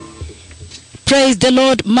Praise the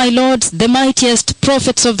Lord, my lords, the mightiest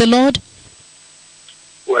prophets of the Lord.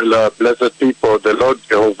 Well, blessed people, the Lord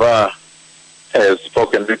Jehovah has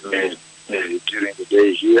spoken with me during the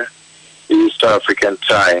day here, East African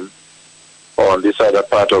time, on this other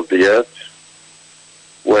part of the earth.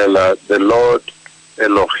 Well, the Lord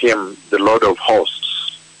Elohim, the Lord of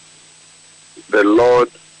hosts, the Lord,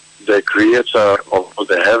 the creator of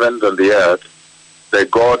the heavens and the earth, the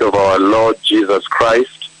God of our Lord Jesus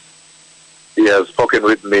Christ, he has spoken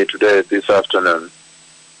with me today, this afternoon.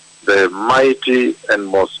 The mighty and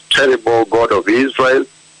most terrible God of Israel,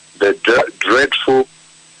 the dreadful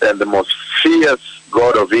and the most fierce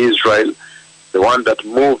God of Israel, the one that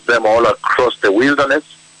moved them all across the wilderness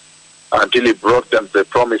until he brought them to the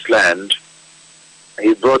promised land.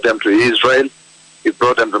 He brought them to Israel. He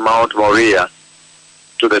brought them to Mount Moriah,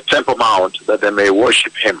 to the Temple Mount, that they may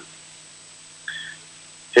worship him.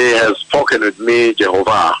 He has spoken with me,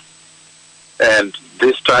 Jehovah, and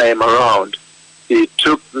this time around, he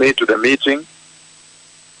took me to the meeting,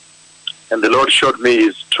 and the Lord showed me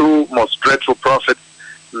his two most dreadful prophets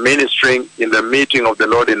ministering in the meeting of the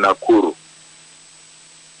Lord in Nakuru.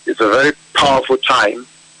 It's a very powerful time,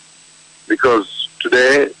 because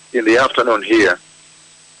today in the afternoon here,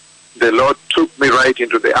 the Lord took me right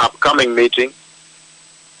into the upcoming meeting,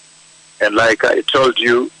 and like I told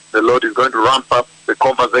you, the Lord is going to ramp up the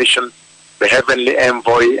conversation, the heavenly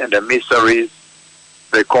envoy and the emissaries.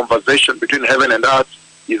 The conversation between heaven and earth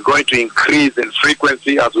is going to increase in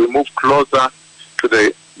frequency as we move closer to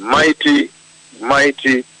the mighty,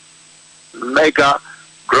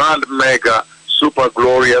 grand mega, super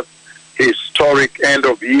glorious, historic end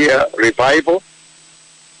of year revival.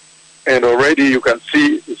 And already you can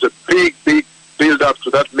see it's a big build up to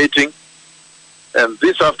that meeting. And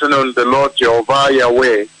this afternoon, the Lord Jehovah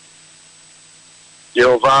Yahweh,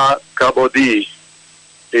 Jehovah Kabodi,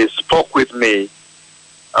 he spoke with me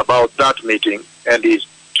about that meeting, and he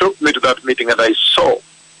took me to that meeting, and I saw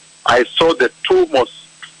the two most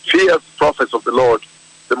fierce prophets of the Lord,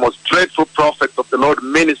 the most dreadful prophets of the Lord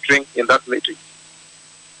ministering in that meeting.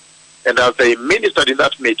 And as they ministered in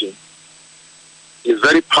that meeting, it's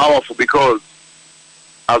very powerful, because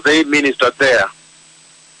as they ministered there,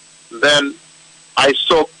 then I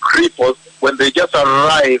saw cripples when they just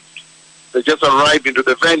arrived into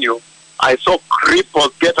the venue. I saw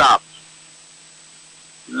cripples get up.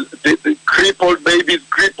 The crippled babies,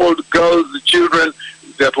 crippled girls, children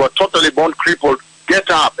that were totally born crippled get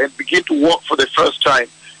up and begin to walk for the first time.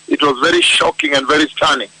 It was very shocking and very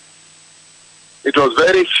stunning. It was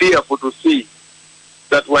very fearful to see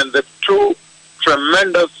that when the two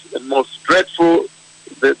tremendous and most dreadful,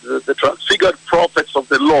 the transfigured prophets of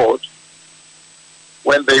the Lord,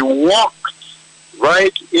 when they walked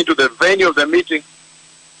right into the venue of the meeting,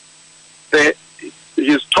 the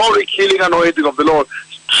historic healing anointing of the Lord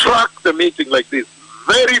struck the meeting like this,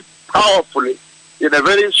 very powerfully, in a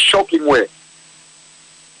very shocking way.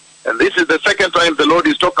 And this is the second time the Lord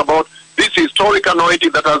is talking about this historic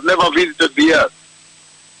anointing that has never visited the earth,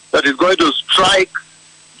 that is going to strike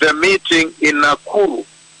the meeting in Nakuru.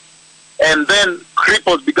 And then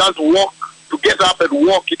cripples began to walk, to get up and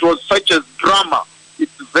walk. It was such a drama.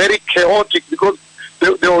 It's very chaotic, because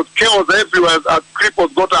there was chaos everywhere as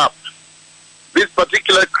cripples got up. This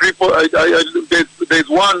particular cripple, there's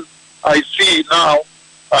one I see now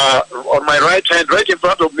on my right hand, right in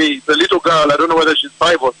front of me. The little girl, I don't know whether she's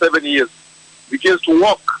 5 or 7 years, begins to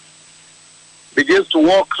walk.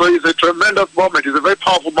 So it's a tremendous moment. It's a very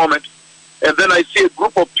powerful moment. And then I see a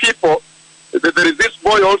group of people. There is this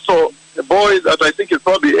boy also, a boy that I think is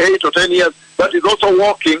probably 8 or 10 years, that is also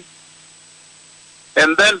walking.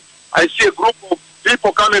 And then I see a group of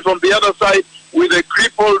people coming from the other side with a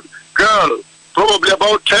crippled girl, probably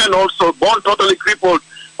about 10 also, born totally crippled,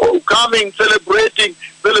 coming, celebrating,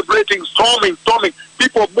 storming,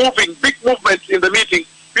 people moving, big movements in the meeting,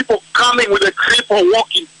 people coming with a cripple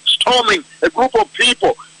walking, storming, a group of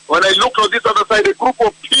people. When I look on this other side, a group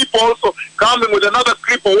of people also coming with another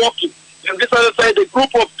cripple walking. And this other side, a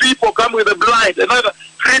group of people coming with a blind, another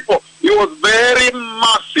cripple. It was very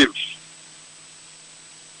massive.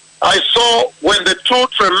 I saw when the two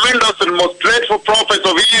tremendous and most dreadful prophets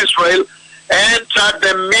of Israel entered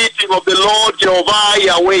the meeting of the Lord Jehovah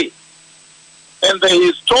Yahweh. And the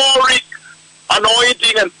historic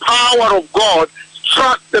anointing and power of God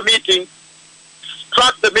struck the meeting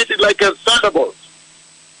like a thunderbolt.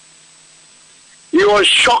 It was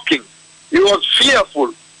shocking. It was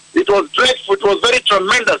fearful. It was dreadful. It was very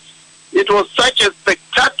tremendous. It was such a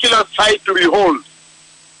spectacular sight to behold.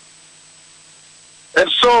 And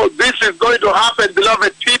so this is going to happen,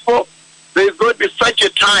 beloved people. There is going to be such a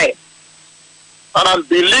time, an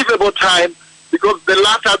unbelievable time, because the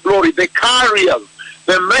latter glory, the carriers,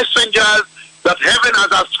 the messengers that heaven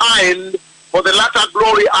has assigned for the latter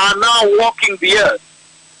glory are now walking the earth.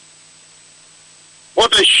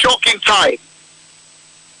 What a shocking time.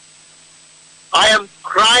 I am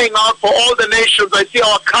crying out for all the nations. I see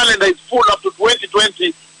our calendar is full up to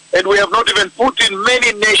 2020, and we have not even put in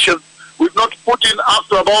many nations. We've not put in up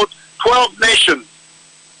to about 12 nations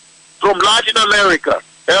from Latin America,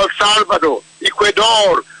 El Salvador,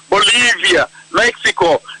 Ecuador, Bolivia,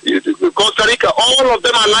 Mexico, Costa Rica. All of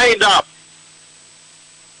them are lined up.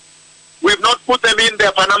 We've not put them in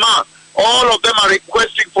there, Panama. All of them are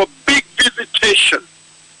requesting for big visitation.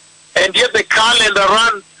 And yet the calendar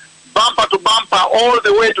runs bumper to bumper all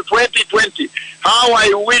the way to 2020. How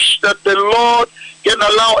I wish that the Lord can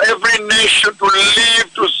allow every nation to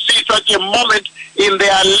live to see such a moment in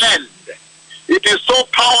their land. It is so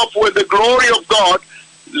powerful when the glory of God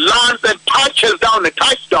lands and touches down, a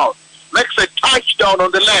touchdown, makes a touchdown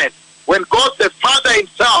on the land. When God the Father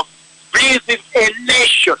himself visits a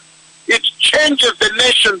nation, it changes the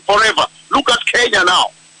nation forever. Look at Kenya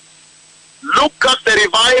now. Look at the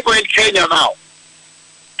revival in Kenya now.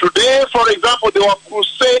 Today, for example, there were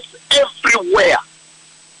crusades everywhere.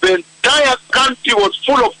 The entire country was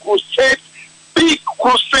full of crusades, big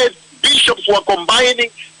crusades. Bishops were combining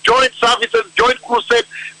joint services, joint crusades.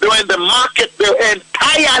 They were in the market, the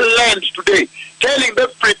entire land today, telling them,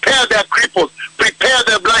 prepare their cripples, prepare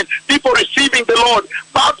their blind, people receiving the Lord,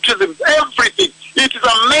 baptisms, everything. It is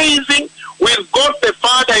amazing when God the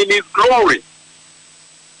Father in his glory,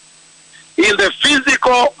 in the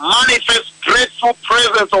physical, manifest, dreadful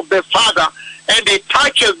presence of the Father, and he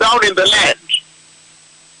touches down in the land.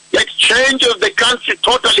 It changes the country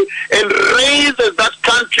totally and raises that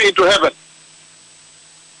country into heaven.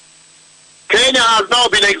 Kenya has now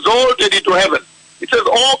been exalted into heaven. It says,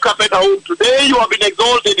 "Oh, Capernaum, today you have been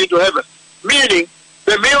exalted into heaven." Meaning,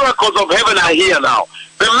 the miracles of heaven are here now.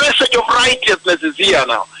 The message of righteousness is here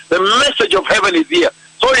now. The message of heaven is here.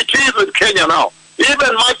 So it is with Kenya now.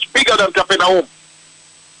 Even much bigger than Capernaum.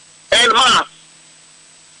 En masse.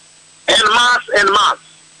 En masse, en masse.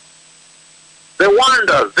 The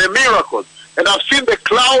wonders, the miracles. And I've seen the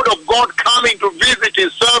cloud of God coming to visit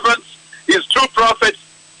his servants, his true prophets,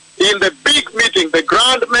 in the big meeting, the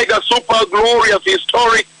grand, mega, super, glorious,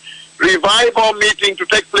 historic revival meeting to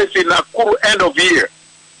take place in Nakuru end of year.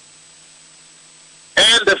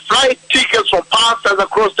 And the flight tickets from pastors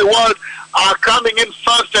across the world are coming in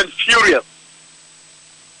fast and furious.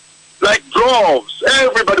 Like droves.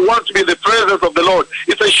 Everybody wants to be in the presence of the Lord.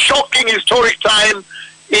 It's a shocking historic time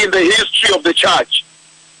in the history of the church.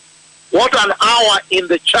 What an hour in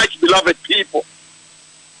the church, beloved people.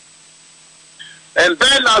 And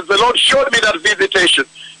then as the Lord showed me that visitation,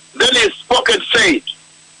 then he spoke and said,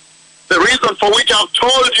 the reason for which I've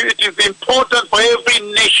told you it is important for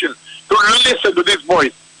every nation to listen to this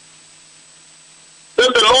voice.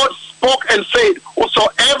 Then the Lord spoke and said,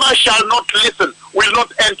 whosoever shall not listen will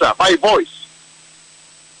not enter by voice.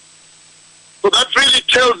 So that really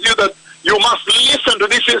tells you that you must listen to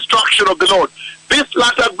this instruction of the Lord. This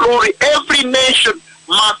latter glory, every nation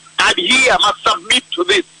must adhere, must submit to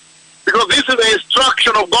this. Because this is the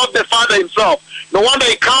instruction of God the Father himself. No wonder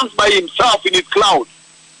he comes by himself in his cloud.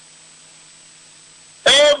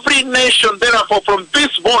 Every nation, therefore, from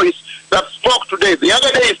this voice that spoke today, the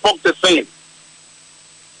other day he spoke the same.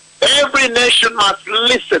 Every nation must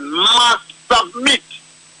listen, must submit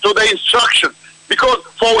to the instruction. Because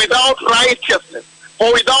for without righteousness,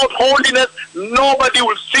 for without holiness, nobody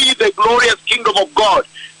will see the glorious kingdom of God.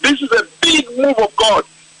 This is a big move of God.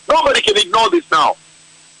 Nobody can ignore this now.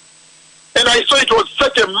 And I saw it was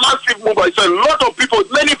such a massive move. I saw a lot of people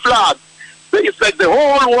with many flags. It's like the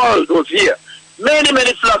whole world was here. Many,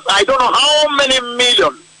 many flags. I don't know how many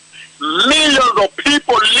millions of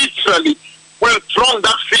people literally will throng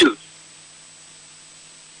that field.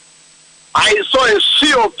 I saw a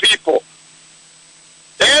sea of people.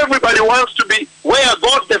 Everybody wants to be where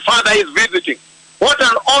God the Father is visiting. What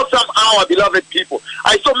an awesome hour, beloved people.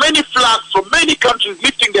 I saw many flags from many countries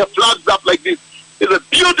lifting their flags up like this. It's a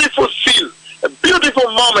beautiful scene, a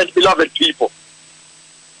beautiful moment, beloved people.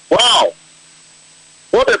 Wow.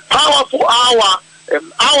 What a powerful hour,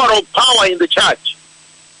 an hour of power in the church.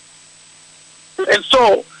 And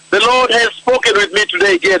so, the Lord has spoken with me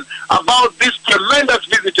today again about this tremendous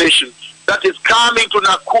visitation that is coming to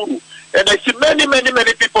Nakuru. And I see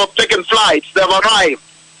many people have taken flights. They have arrived.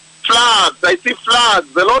 Flags. I see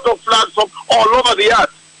flags. A lot of flags from all over the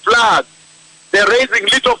earth. Flags. They're raising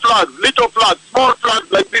little flags, small flags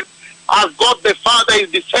like this as God the Father is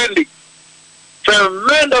descending.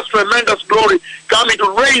 Tremendous glory coming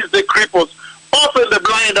to raise the cripples, open the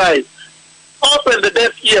blind eyes, open the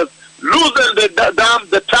deaf ears, loosen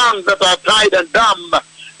the tongues that are tied and dumb,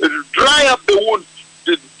 dry up the wounds,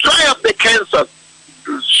 dry up the cancers,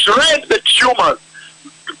 shred the tumors,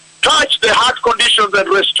 touch the heart conditions and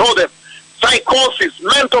restore them, psychosis,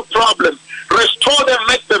 mental problems, restore them,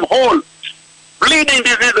 make them whole, bleeding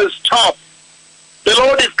diseases stop. The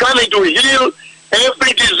Lord is coming to heal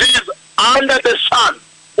every disease under the sun.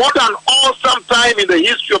 What an awesome time in the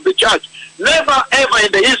history of the church. Never ever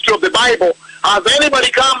in the history of the Bible has anybody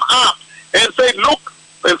come up and said, look,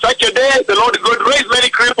 in such a day, the Lord is going to raise many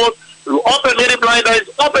cripples, open many blind eyes,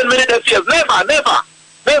 open many deaf ears. Never, never,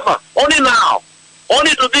 never. Only now.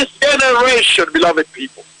 Only to this generation, beloved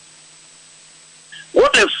people.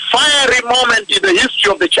 What a fiery moment in the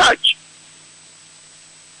history of the church.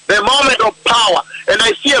 The moment of power. And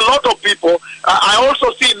I see a lot of people, I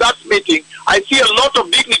also see in that meeting, I see a lot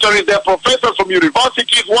of dignitaries, they're professors from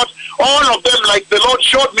universities, all of them, like the Lord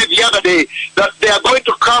showed me the other day, that they are going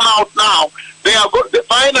to come out now.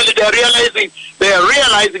 Finally they are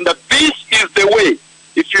realizing that this is the way.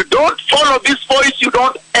 If you don't follow this voice, you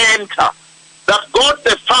don't enter. That God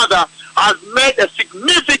the Father has made a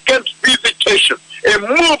significant visitation, a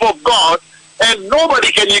move of God, and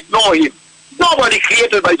nobody can ignore him. Nobody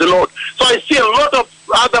created by the Lord. So I see a lot of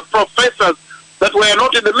other professors that were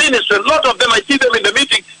not in the ministry. A lot of them, I see them in the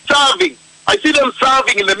meeting serving. I see them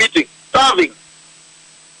serving in the meeting. Serving.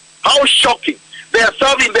 How shocking. They are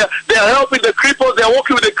serving, they are helping the cripples, they are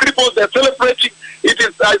walking with the cripples, they are celebrating.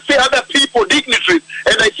 I see other people, dignitaries,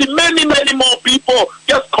 and I see many, many more people,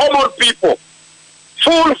 just common people.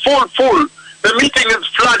 Full. The meeting is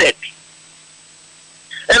flooded.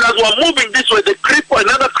 And as we're moving this way,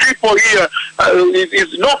 another cripple here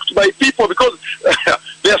is knocked by people because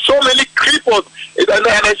there are so many cripples. And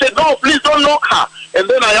I said, no, please don't knock her. And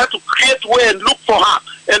then I had to create way and look for her.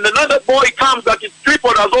 And another boy comes that is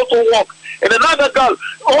crippled, has also walked. And another girl.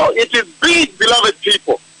 Oh, it is big, beloved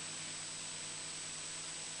people.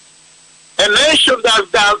 A nation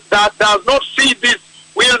that does not see this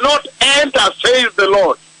will not enter, says the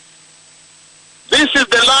Lord. This is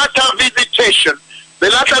the latter visitation, the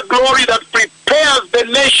latter glory that prepares the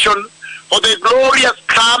nation for the glorious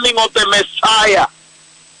coming of the Messiah.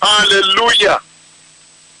 Hallelujah.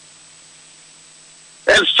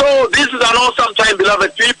 And so this is an awesome time,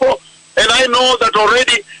 beloved people. And I know that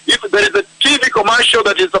already, if there is a TV commercial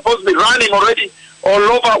that is supposed to be running already all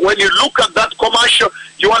over, when you look at that commercial,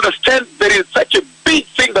 you understand there is such a big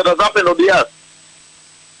thing that has happened on the earth.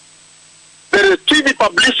 There is TV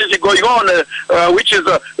publicity going on, which is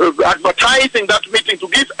advertising that meeting to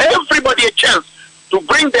give everybody a chance to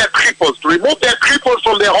bring their cripples, to remove their cripples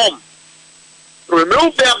from their home, to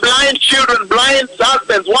remove their blind children, blind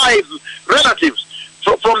husbands, wives, relatives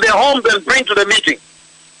from their homes and bring to the meeting.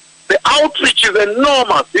 The outreach is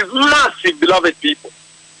enormous, it's massive, beloved people.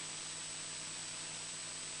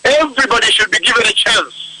 Everybody should be given a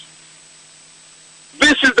chance.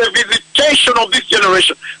 This is the visitation of this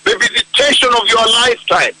generation, the visitation of your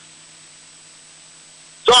lifetime.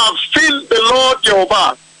 So I've seen the Lord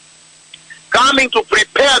Jehovah coming to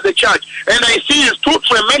prepare the church, and I see his two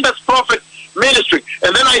tremendous prophets ministry,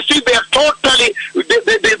 and then I see they are totally,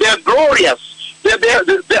 they are glorious.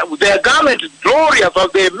 Their garment is glorious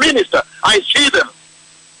as they minister. I see them.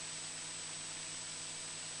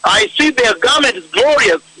 I see their garment is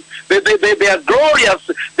glorious. They are glorious.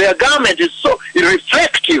 Their garment is so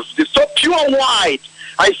reflective. It's so pure white.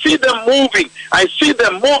 I see them moving. I see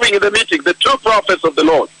them moving in the meeting, the two prophets of the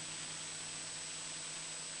Lord.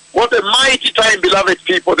 What a mighty time, beloved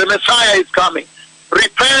people. The Messiah is coming.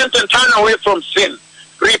 Repent and turn away from sin.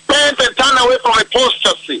 Repent and turn away from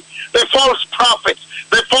apostasy. The false prophets,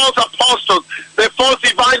 the false apostles, the false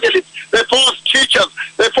evangelists, the false teachers,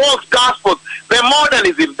 the false gospels, the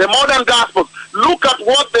modernism, the modern gospels. Look at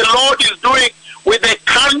what the Lord is doing with a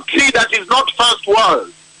country that is not first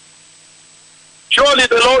world. Surely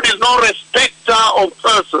the Lord is no respecter of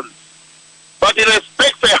persons, but he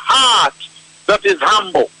respects a heart that is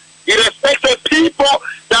humble. He respects a people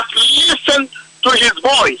that listen to his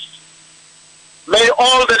voice. May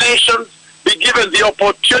all the nations be given the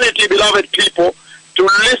opportunity, beloved people, to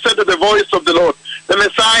listen to the voice of the Lord. The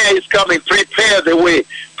Messiah is coming. Prepare the way.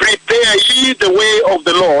 Prepare ye the way of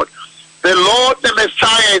the Lord. The Lord, the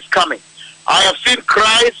Messiah is coming. I have seen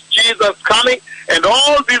Christ Jesus coming, and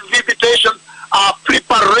all these visitations are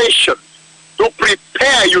preparation to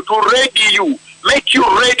prepare you, to ready you, make you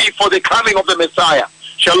ready for the coming of the Messiah.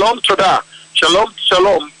 Shalom Todah. Shalom,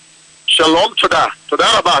 shalom. Shalom Todah.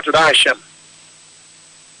 Todah Rabah, Todah Hashem.